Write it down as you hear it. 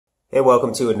Hey,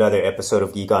 welcome to another episode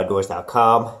of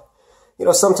GeekOutdoors.com. You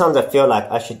know, sometimes I feel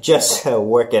like I should just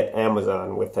work at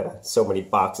Amazon with so many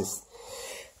boxes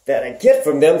that I get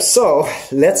from them. So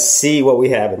let's see what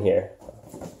we have in here.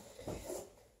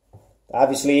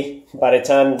 Obviously, by the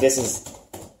time this is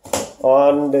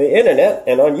on the internet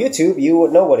and on YouTube, you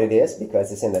would know what it is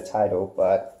because it's in the title.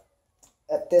 But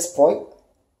at this point,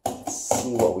 let's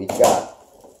see what we got.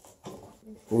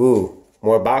 Ooh,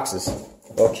 more boxes.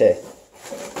 Okay.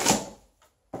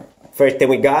 First thing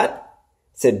we got,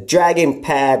 it's a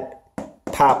Dragonpad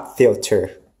Pop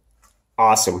Filter.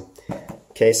 Awesome.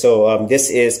 Okay, so this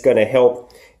is going to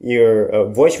help your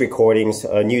voice recordings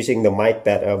using the mic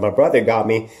that my brother got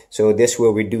me. So this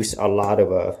will reduce a lot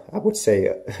of, I would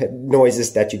say,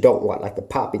 noises that you don't want, like the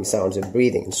popping sounds and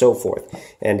breathing and so forth.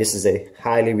 And this is a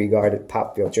highly regarded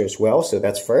pop filter as well. So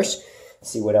that's first. Let's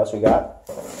see what else we got.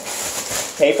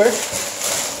 Paper.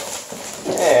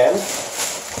 And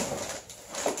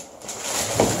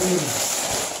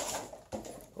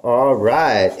all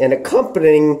right, an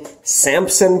accompanying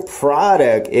Samson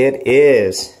product. It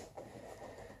is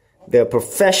the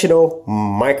professional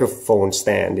microphone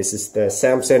stand. This is the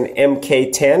Samson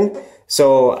MK-10.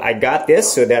 So I got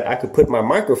this so that I could put my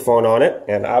microphone on it,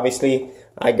 and obviously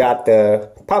I got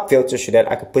the pop filter so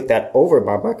that I could put that over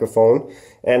my microphone.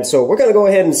 And so we're gonna go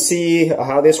ahead and see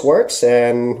how this works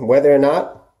and whether or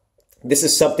not this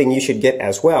is something you should get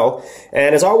as well.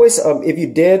 And as always, if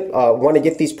you did want to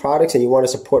get these products and you want to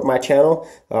support my channel,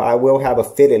 I will have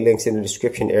affiliate links in the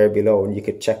description area below, and you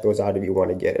can check those out if you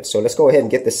want to get it. So let's go ahead and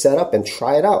get this set up and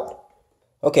try it out.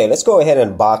 Okay, let's go ahead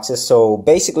and unbox this. So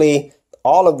basically,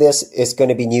 all of this is going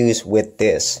to be used with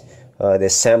this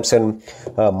Samson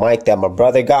mic that my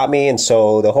brother got me. And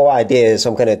so the whole idea is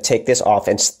I'm going to take this off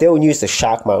and still use the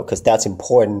shock mount because that's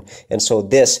important. And so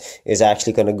this is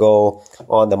actually going to go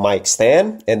on the mic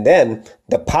stand, and then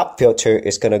the pop filter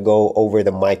is going to go over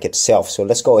the mic itself. So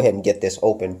let's go ahead and get this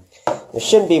open. There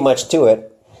shouldn't be much to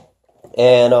it.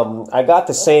 And I got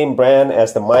the same brand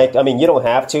as the mic. I mean, you don't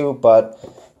have to, but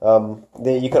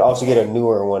you could also get a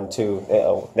newer one too.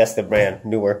 That's the brand,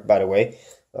 newer, by the way.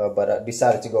 But I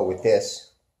decided to go with this.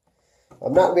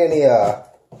 I'm not really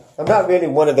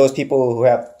one of those people who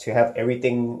have to have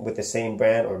everything with the same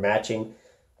brand or matching.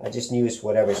 I just use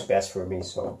whatever's best for me.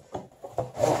 So,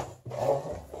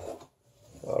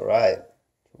 all right,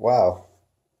 wow,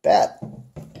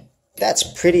 that's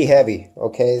pretty heavy.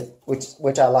 Okay,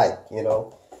 which I like. You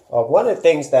know, one of the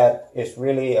things that is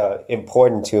really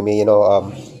important to me. You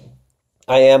know,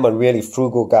 I am a really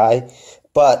frugal guy,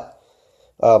 but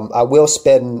I will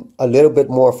spend a little bit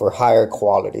more for higher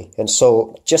quality. And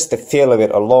so just the feel of it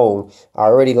alone, I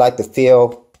already like the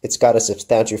feel. It's got a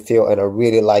substantial feel, and I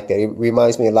really like that. It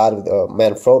reminds me a lot of the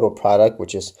Manfrotto product,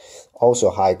 which is also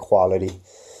high quality.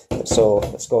 And so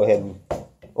let's go ahead and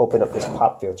open up this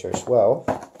pop filter as well.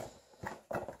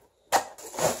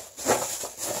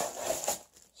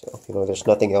 So, you know, there's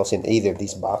nothing else in either of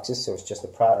these boxes, so it's just the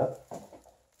product.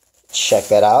 Check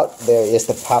that out. There is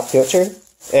the pop filter.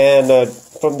 And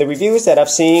from the reviews that I've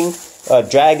seen,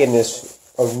 Dragon is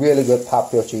a really good pop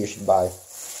filter you should buy.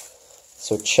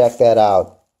 So check that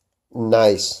out.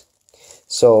 Nice.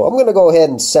 So I'm going to go ahead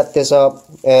and set this up.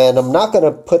 And I'm not going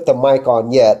to put the mic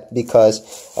on yet because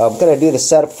I'm going to do the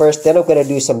setup first. Then I'm going to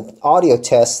do some audio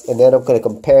tests. And then I'm going to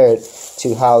compare it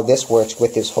to how this works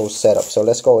with this whole setup. So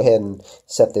let's go ahead and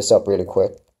set this up really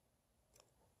quick.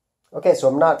 Okay, so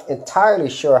I'm not entirely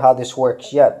sure how this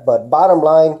works yet. But bottom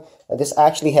line, this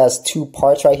actually has two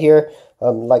parts right here,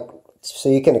 so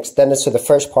you can extend it. So the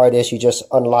first part is you just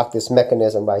unlock this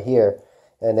mechanism right here,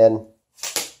 and then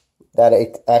that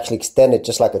actually extend it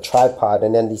just like a tripod,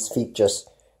 and then these feet just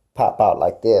pop out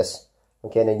like this.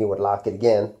 Okay, and then you would lock it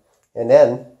again. And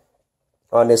then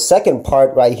on the second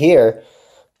part right here,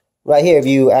 if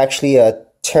you actually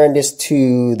turn this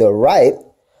to the right,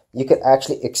 you could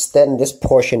actually extend this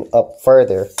portion up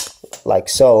further, like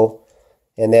so,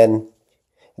 and then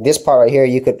this part right here,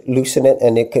 you could loosen it,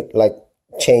 and it could like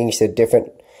change the different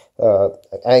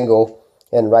angle.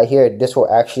 And right here, this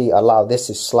will actually allow this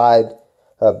to slide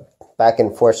back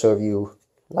and forth. So if you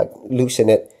like loosen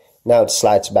it, now it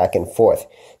slides back and forth.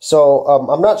 So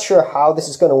I'm not sure how this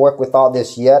is going to work with all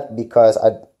this yet, because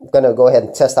I'm going to go ahead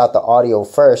and test out the audio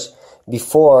first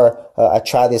before I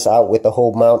try this out with the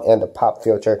whole mount and the pop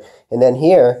filter. And then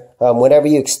here, whenever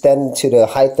you extend to the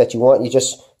height that you want, you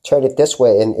just turn it this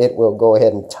way and it will go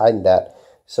ahead and tighten that.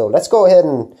 So let's go ahead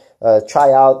and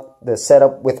try out the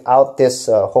setup without this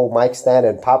whole mic stand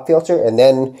and pop filter, and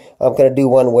then I'm going to do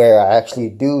one where I actually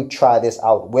do try this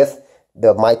out with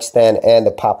the mic stand and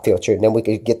the pop filter, and then we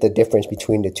could get the difference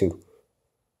between the two.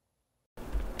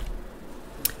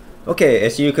 Okay,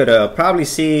 as you could probably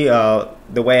see, the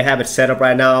way I have it set up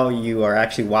right now, you are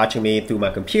actually watching me through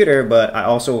my computer, but I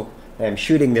also am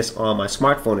shooting this on my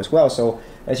smartphone as well. So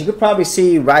as you could probably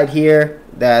see right here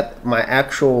that my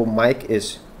actual mic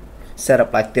is set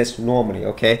up like this normally,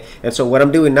 okay? And so what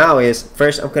I'm doing now is,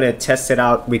 first I'm gonna test it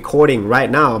out recording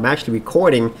right now. I'm actually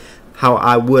recording how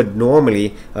I would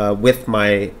normally with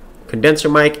my condenser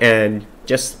mic and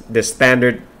just the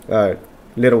standard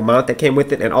little mount that came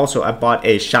with it, and also I bought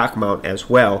a shock mount as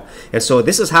well. And so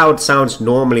this is how it sounds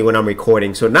normally when I'm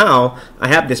recording. So now I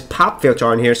have this pop filter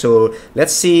on here, so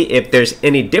let's see if there's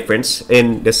any difference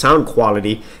in the sound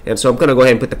quality. And so I'm gonna go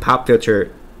ahead and put the pop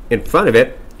filter in front of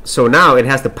it. So now it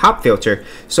has the pop filter.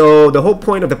 So the whole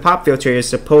point of the pop filter is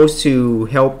supposed to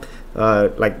help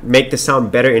like make the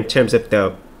sound better in terms of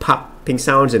the popping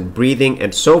sounds and breathing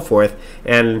and so forth.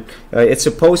 And it's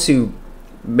supposed to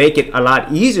make it a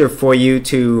lot easier for you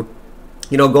to,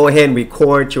 you know, go ahead and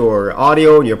record your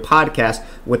audio and your podcast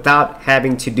without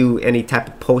having to do any type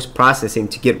of post-processing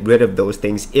to get rid of those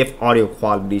things if audio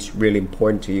quality is really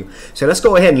important to you. So let's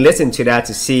go ahead and listen to that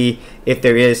to see if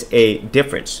there is a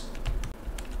difference.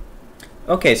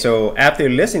 Okay, so after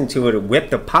listening to it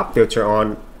with the pop filter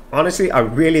on, honestly, I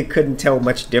really couldn't tell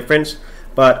much difference,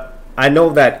 but I know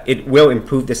that it will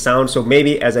improve the sound. So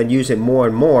maybe as I use it more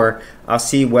and more, I'll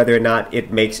see whether or not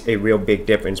it makes a real big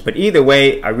difference. But either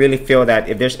way, I really feel that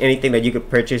if there's anything that you could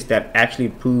purchase that actually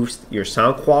improves your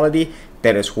sound quality,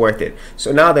 then it's worth it.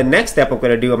 So now the next step I'm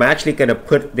going to do, I'm actually going to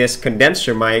put this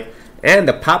condenser mic and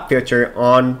the pop filter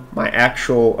on my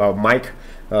actual mic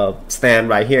stand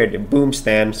right here, the boom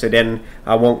stand, so then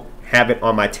I won't have it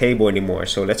on my table anymore.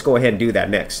 So let's go ahead and do that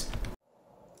next.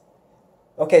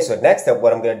 Okay, so next up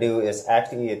what I'm going to do is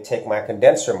actually take my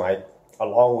condenser mic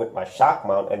along with my shock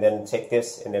mount and then take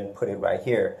this and then put it right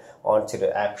here onto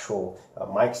the actual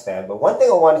mic stand. But one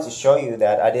thing I wanted to show you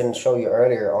that I didn't show you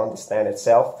earlier on the stand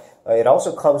itself, it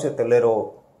also comes with a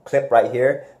little clip right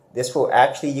here. This will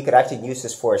actually, you could actually use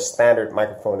this for a standard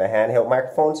microphone, the handheld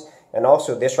microphones. And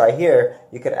also this right here,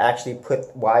 you could actually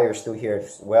put wires through here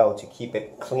as well to keep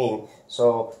it clean.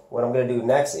 So what I'm going to do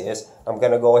next is I'm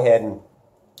going to go ahead and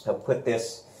put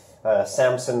this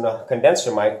Samson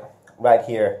condenser mic right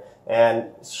here,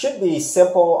 and it should be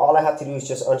simple. All I have to do is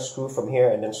just unscrew from here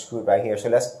and then screw it right here. So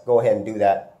let's go ahead and do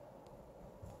that.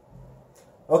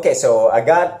 Okay, so I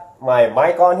got my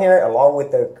mic on here along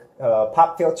with the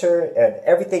pop filter, and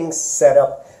everything's set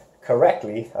up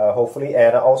correctly, hopefully,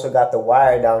 and I also got the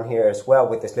wire down here as well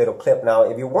with this little clip. Now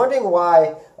if you're wondering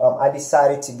why I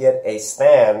decided to get a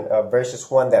stand versus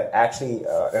one that actually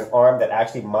an arm that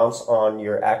actually mounts on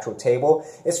your actual table,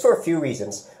 it's for a few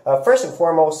reasons. First and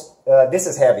foremost, this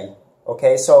is heavy.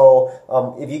 Okay, so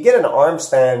if you get an arm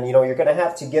stand, you know, you're gonna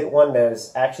have to get one that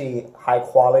is actually high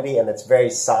quality and it's very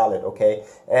solid. Okay,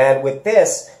 and with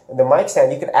this, the mic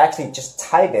stand, you could actually just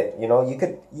tighten it. You know, you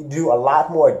could do a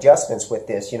lot more adjustments with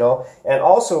this. You know, and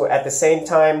also at the same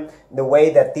time, the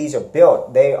way that these are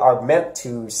built, they are meant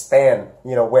to stand,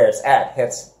 you know, where it's at.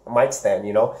 Hence, mic stand.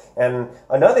 You know, and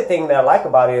another thing that I like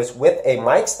about it is with a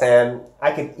mic stand,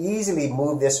 I could easily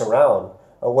move this around.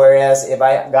 Whereas if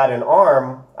I got an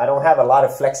arm, I don't have a lot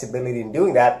of flexibility in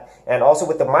doing that. And also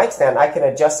with the mic stand, I can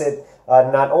adjust it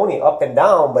not only up and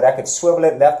down, but I could swivel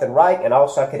it left and right, and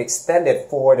also I could extend it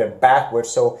forward and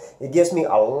backwards. So it gives me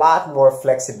a lot more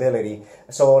flexibility.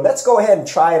 So let's go ahead and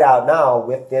try it out now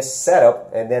with this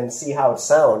setup and then see how it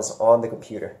sounds on the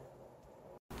computer.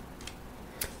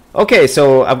 Okay,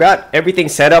 so I've got everything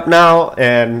set up now,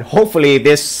 and hopefully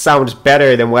this sounds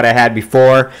better than what I had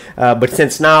before. But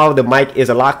since now the mic is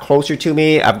a lot closer to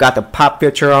me, I've got the pop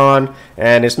filter on,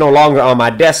 and it's no longer on my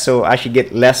desk, so I should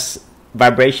get less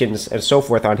vibrations and so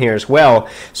forth on here as well.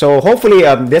 So hopefully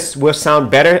this will sound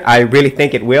better. I really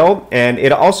think it will, and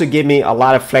it'll also give me a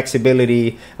lot of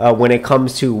flexibility when it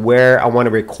comes to where I want to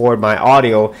record my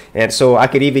audio. And so I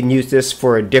could even use this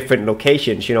for different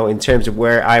locations, you know, in terms of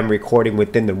where I'm recording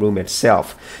within the room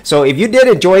itself. So if you did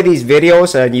enjoy these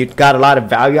videos and you got a lot of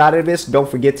value out of this,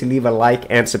 don't forget to leave a like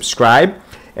and subscribe.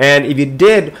 And if you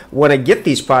did want to get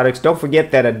these products, don't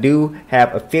forget that I do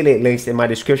have affiliate links in my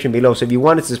description below. So if you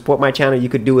wanted to support my channel, you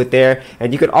could do it there.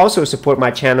 And you could also support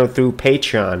my channel through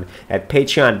Patreon at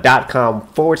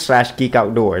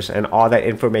patreon.com/geekoutdoors. And all that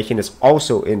information is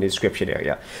also in the description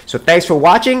area. So thanks for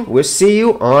watching. We'll see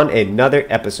you on another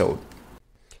episode.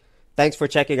 Thanks for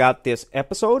checking out this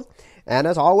episode. And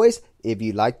as always, if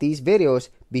you like these videos,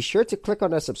 be sure to click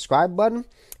on the subscribe button.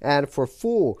 And for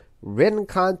full written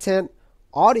content,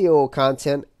 audio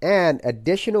content, and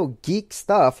additional geek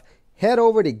stuff, head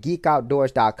over to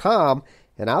geekoutdoors.com,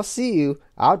 and I'll see you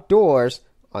outdoors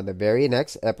on the very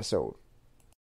next episode.